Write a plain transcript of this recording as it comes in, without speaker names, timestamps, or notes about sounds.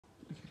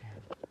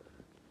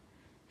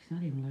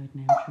not even loud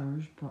in them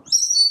chairs, but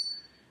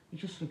he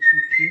just looks so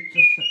cute,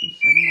 just sitting this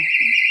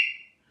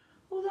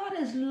one. Oh,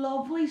 that is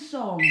lovely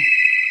song.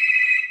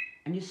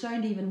 And you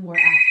sound even more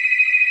active.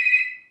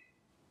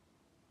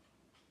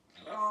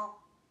 Hello?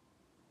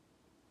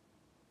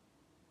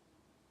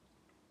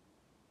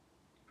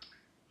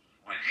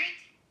 What is it?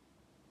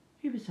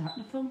 Who was that on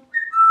the phone?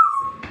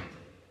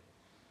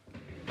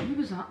 Who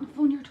was that on the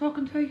phone you're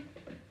talking to?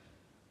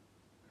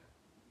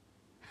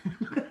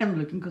 Look at him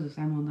looking because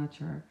I'm on that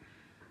chair.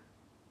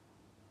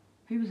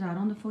 Who was that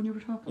on the phone you were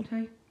talking to?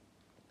 Can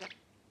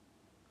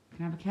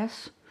I have a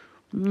kiss?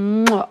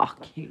 Oh,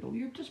 Kilo,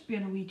 you're just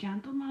being a wee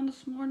gentleman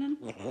this morning.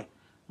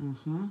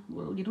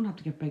 Well, you don't have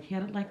to get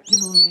big-headed, like, you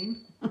know what I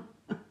mean?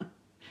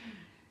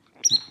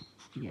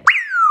 Yeah.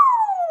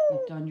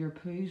 You've done your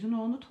poos and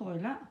all in the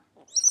toilet.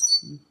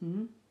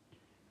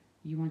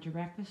 You want your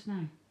breakfast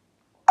now?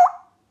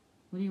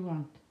 What do you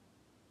want?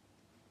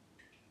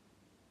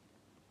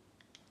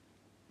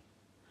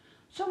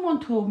 Someone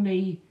told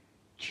me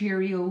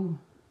Cheerio,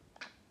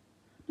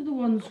 the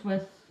ones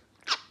with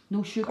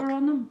no sugar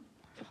on them,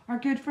 are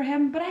good for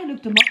him, but I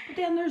looked them up, but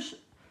then there's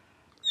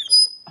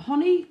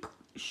honey.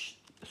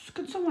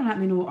 Could someone let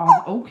me know, are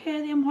they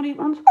okay, them honey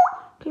ones?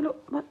 Okay,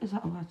 look, what is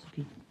that? Oh, that's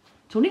okay.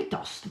 It's only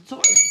dust, it's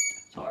alright.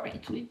 It's alright,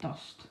 it's only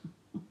dust.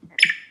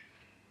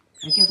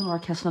 I guess another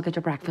kiss and I'll get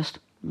your breakfast.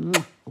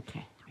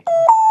 Okay.